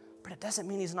 But it doesn't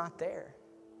mean he's not there.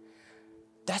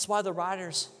 That's why the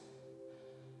writers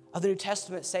of the New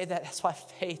Testament say that. That's why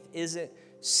faith isn't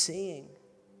seeing.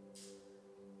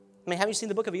 I mean, have you seen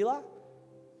the book of Eli?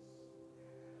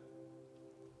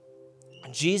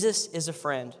 Jesus is a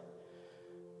friend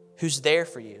who's there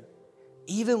for you,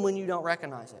 even when you don't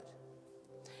recognize it.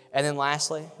 And then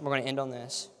lastly, we're going to end on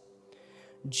this.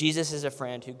 Jesus is a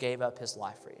friend who gave up his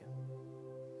life for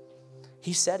you.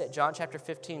 He said it, John chapter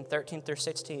 15, 13 through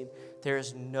 16. There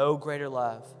is no greater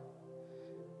love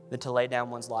than to lay down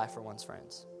one's life for one's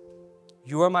friends.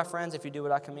 You are my friends if you do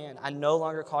what I command. I no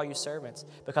longer call you servants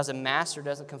because a master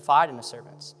doesn't confide in his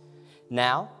servants.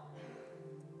 Now,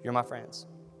 you're my friends.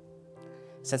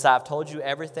 Since I have told you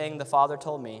everything the Father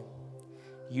told me,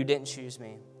 you didn't choose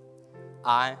me.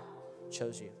 I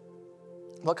chose you.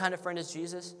 What kind of friend is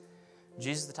Jesus?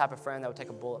 Jesus is the type of friend that would take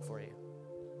a bullet for you.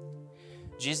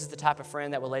 Jesus is the type of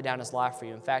friend that would lay down his life for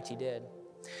you. In fact, he did.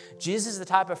 Jesus is the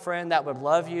type of friend that would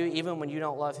love you even when you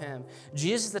don't love him.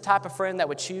 Jesus is the type of friend that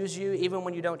would choose you even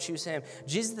when you don't choose him.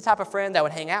 Jesus is the type of friend that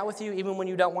would hang out with you even when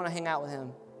you don't want to hang out with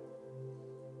him.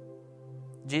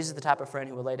 Jesus is the type of friend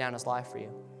who would lay down his life for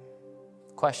you.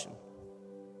 Question.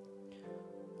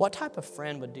 What type of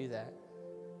friend would do that?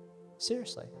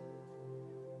 Seriously.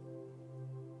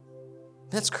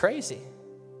 That's crazy.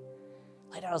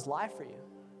 Lay down his life for you.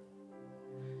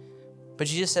 But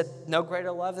Jesus said, no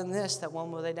greater love than this, that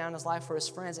one would lay down his life for his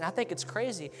friends. And I think it's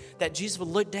crazy that Jesus would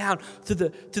look down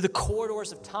through the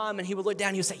corridors of time, and he would look down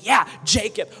and he would say, yeah,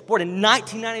 Jacob, born in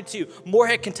 1992,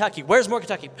 Moorhead, Kentucky. Where's Moorhead,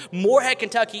 Kentucky? Moorhead,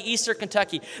 Kentucky, Eastern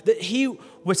Kentucky. That he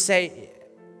would say,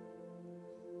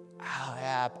 oh,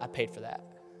 yeah, I paid for that.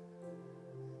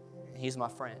 He's my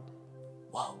friend.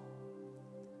 Whoa.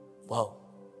 Whoa.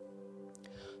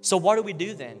 So what do we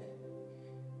do then?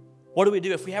 What do we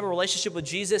do if we have a relationship with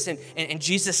Jesus and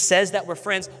Jesus says that we're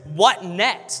friends? What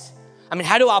next? I mean,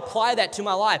 how do I apply that to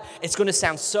my life? It's going to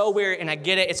sound so weird, and I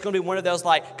get it. It's going to be one of those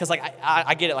because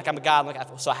I get it. Like I'm a guy,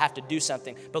 so I have to do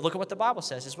something. But look at what the Bible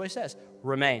says. This is what it says.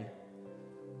 Remain.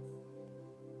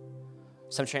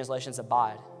 Some translations,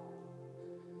 abide.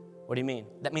 What do you mean?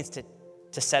 That means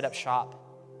to set up shop,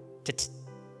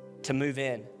 to move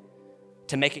in,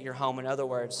 to make it your home. In other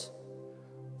words,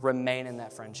 remain in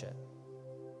that friendship.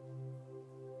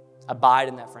 Abide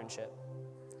in that friendship.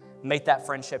 Make that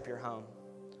friendship your home.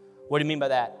 What do you mean by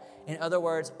that? In other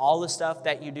words, all the stuff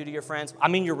that you do to your friends, I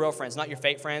mean your real friends, not your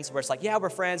fake friends, where it's like, yeah,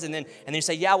 we're friends, and then you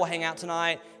say, yeah, we'll hang out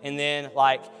tonight, and then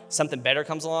like something better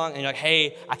comes along, and you're like,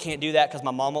 hey, I can't do that because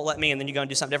my mom won't let me, and then you go and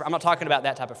do something different. I'm not talking about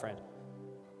that type of friend.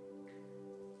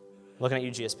 Looking at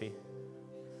you, GSP.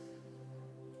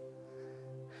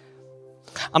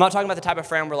 I'm not talking about the type of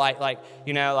friend where like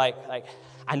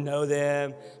I know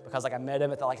them because I met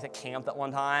them at the camp that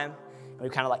one time, and we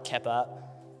kind of kept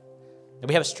up. And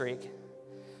we have a streak.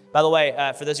 By the way,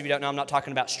 for those of you who don't know, I'm not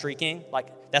talking about streaking.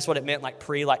 That's what it meant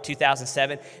pre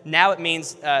 2007. Now it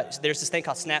means there's this thing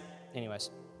called Snap. Anyways.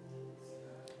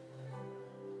 I'm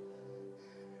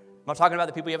not talking about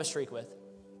the people you have a streak with.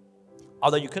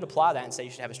 Although you could apply that and say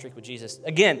you should have a streak with Jesus.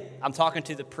 Again, I'm talking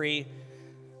to the post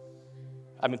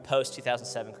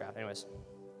 2007 crowd. Anyways.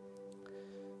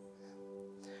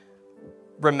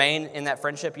 Remain in that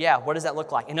friendship? Yeah, what does that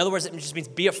look like? In other words, it just means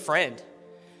be a friend.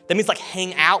 That means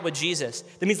hang out with Jesus.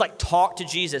 That means talk to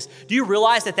Jesus. Do you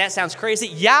realize that sounds crazy?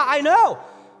 Yeah, I know.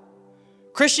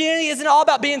 Christianity isn't all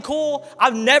about being cool.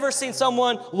 I've never seen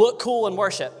someone look cool in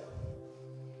worship.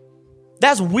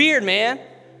 That's weird, man.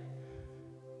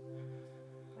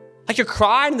 You're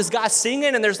crying and this guy's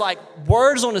singing and there's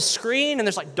words on the screen and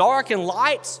there's dark and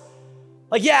lights.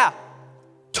 Yeah,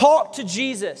 talk to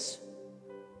Jesus.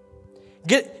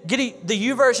 Get the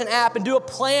YouVersion app and do a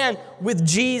plan with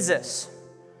Jesus.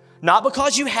 Not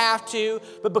because you have to,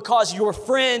 but because your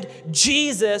friend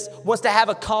Jesus wants to have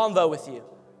a convo with you.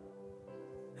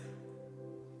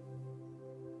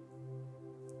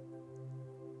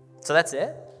 So that's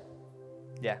it?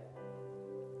 Yeah.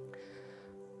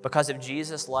 Because of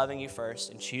Jesus loving you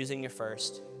first and choosing you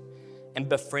first and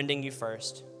befriending you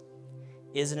first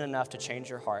isn't enough to change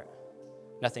your heart,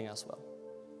 nothing else will.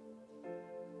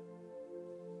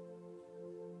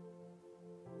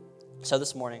 So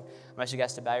this morning, I'm going to ask you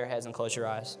guys to bow your heads and close your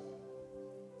eyes.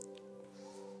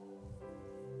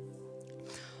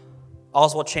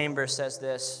 Oswald Chambers says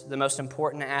this: the most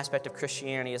important aspect of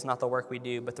Christianity is not the work we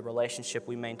do, but the relationship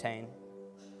we maintain.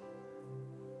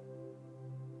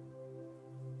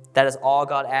 That is all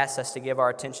God asks us to give our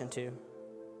attention to.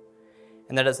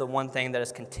 And that is the one thing that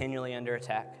is continually under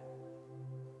attack.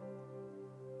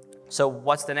 So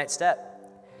what's the next step?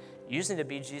 You just need to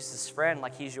be Jesus' friend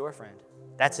like he's your friend.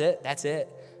 That's it. That's it.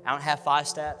 I don't have 5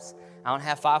 steps. I don't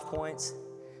have 5 points.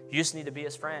 You just need to be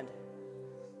his friend.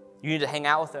 You need to hang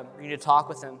out with him. You need to talk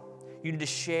with him. You need to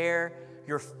share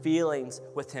your feelings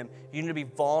with him. You need to be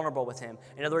vulnerable with him.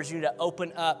 In other words, you need to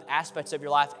open up aspects of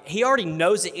your life. He already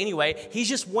knows it anyway. He's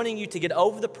just wanting you to get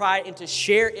over the pride and to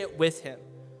share it with him.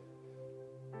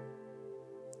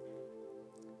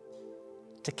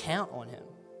 To count on him.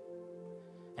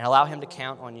 And allow him to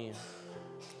count on you.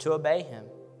 To obey him.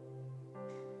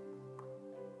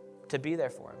 To be there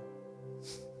for him.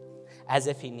 As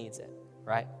if he needs it,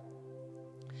 right?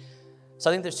 So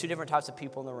I think there's 2 different types of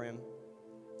people in the room.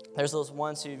 There's those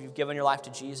ones who've given your life to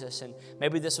Jesus, and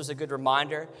maybe this was a good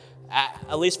reminder.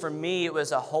 At least for me, it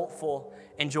was a hopeful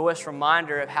and joyous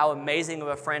reminder of how amazing of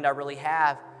a friend I really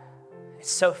have.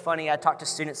 It's so funny. I talk to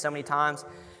students so many times,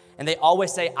 and they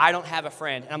always say, I don't have a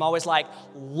friend. And I'm always like,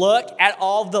 look at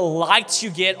all the likes you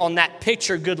get on that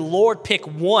picture. Good Lord, pick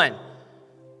one.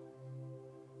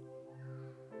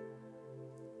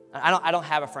 I don't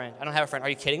have a friend. I don't have a friend. Are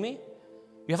you kidding me?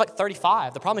 You have like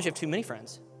 35. The problem is you have too many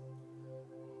friends.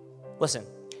 Listen,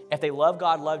 if they love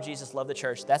God, love Jesus, love the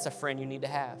church, that's a friend you need to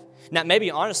have. Now,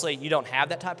 maybe honestly, you don't have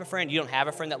that type of friend. You don't have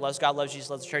a friend that loves God, loves Jesus,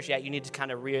 loves the church yet. You need to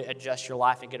kind of readjust your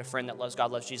life and get a friend that loves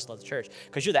God, loves Jesus, loves the church,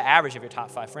 because you're the average of your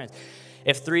top 5 friends.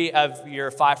 If 3 of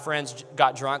your 5 friends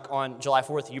got drunk on July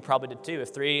 4th, you probably did too.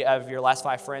 If 3 of your last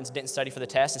 5 friends didn't study for the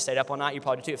test and stayed up all night, you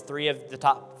probably did too. If 3 of the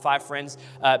top 5 friends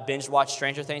binge watched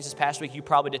Stranger Things this past week, you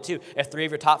probably did too. If 3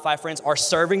 of your top 5 friends are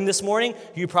serving this morning,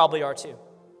 you probably are too.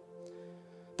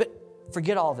 But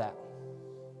forget all that.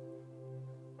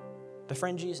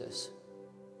 Befriend Jesus.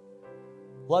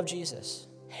 Love Jesus.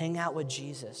 Hang out with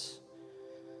Jesus.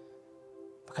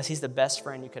 Because he's the best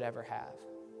friend you could ever have.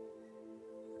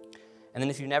 And then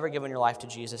if you've never given your life to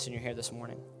Jesus and you're here this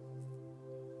morning,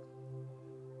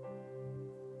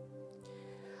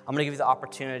 I'm going to give you the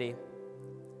opportunity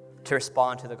to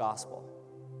respond to the gospel.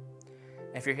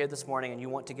 And if you're here this morning and you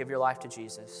want to give your life to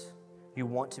Jesus, you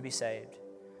want to be saved,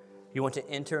 you want to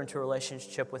enter into a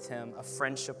relationship with him, a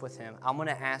friendship with him, I'm going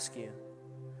to ask you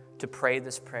to pray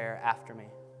this prayer after me.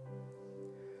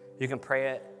 You can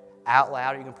pray it out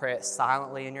loud, or you can pray it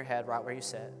silently in your head right where you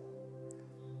sit.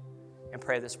 And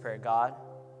pray this prayer: God,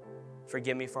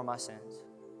 forgive me for my sins.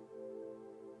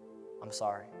 I'm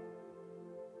sorry.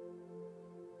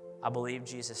 I believe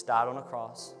Jesus died on a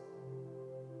cross,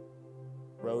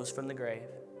 rose from the grave,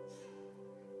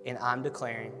 and I'm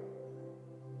declaring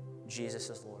Jesus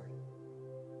is Lord.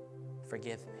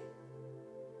 Forgive me.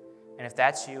 And if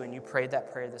that's you and you prayed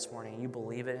that prayer this morning and you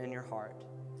believe it in your heart,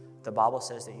 the Bible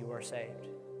says that you are saved.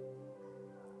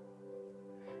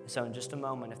 So in just a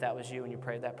moment, if that was you and you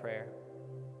prayed that prayer,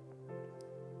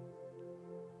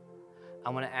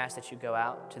 I'm going to ask that you go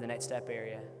out to the Next Step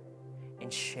area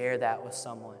and share that with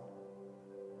someone.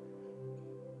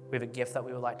 We have a gift that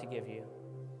we would like to give you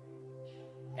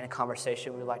and a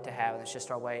conversation we would like to have, and it's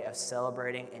just our way of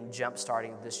celebrating and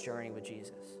jump-starting this journey with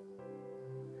Jesus.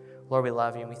 Lord, we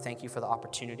love you and we thank you for the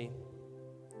opportunity.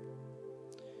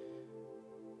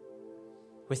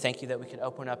 We thank you that we can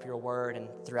open up your word, and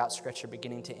throughout Scripture,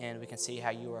 beginning to end, we can see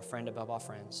how you are a friend above all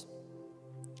friends.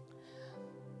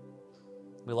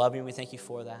 We love you and we thank you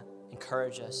for that.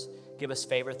 Encourage us. Give us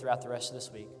favor throughout the rest of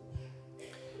this week.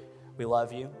 We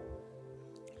love you.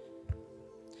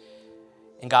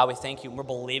 And God, we thank you. We're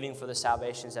believing for the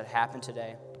salvations that happened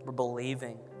today. We're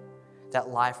believing that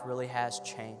life really has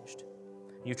changed.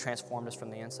 You transformed us from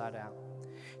the inside out.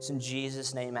 It's in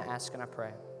Jesus' name I ask and I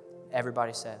pray.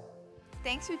 Everybody said.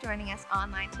 Thanks for joining us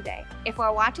online today. If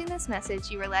while watching this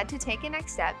message you were led to take a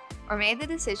next step or made the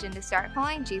decision to start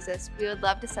following Jesus, we would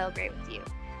love to celebrate with you.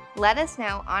 Let us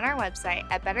know on our website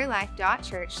at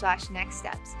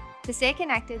betterlife.church/nextsteps. To stay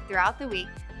connected throughout the week,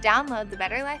 download the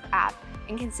Better Life app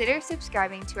and consider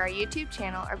subscribing to our YouTube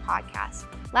channel or podcast.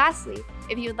 Lastly,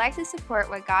 if you would like to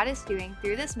support what God is doing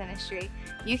through this ministry,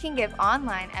 you can give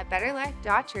online at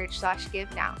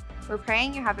betterlife.church/give now. We're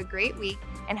praying you have a great week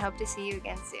and hope to see you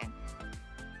again soon.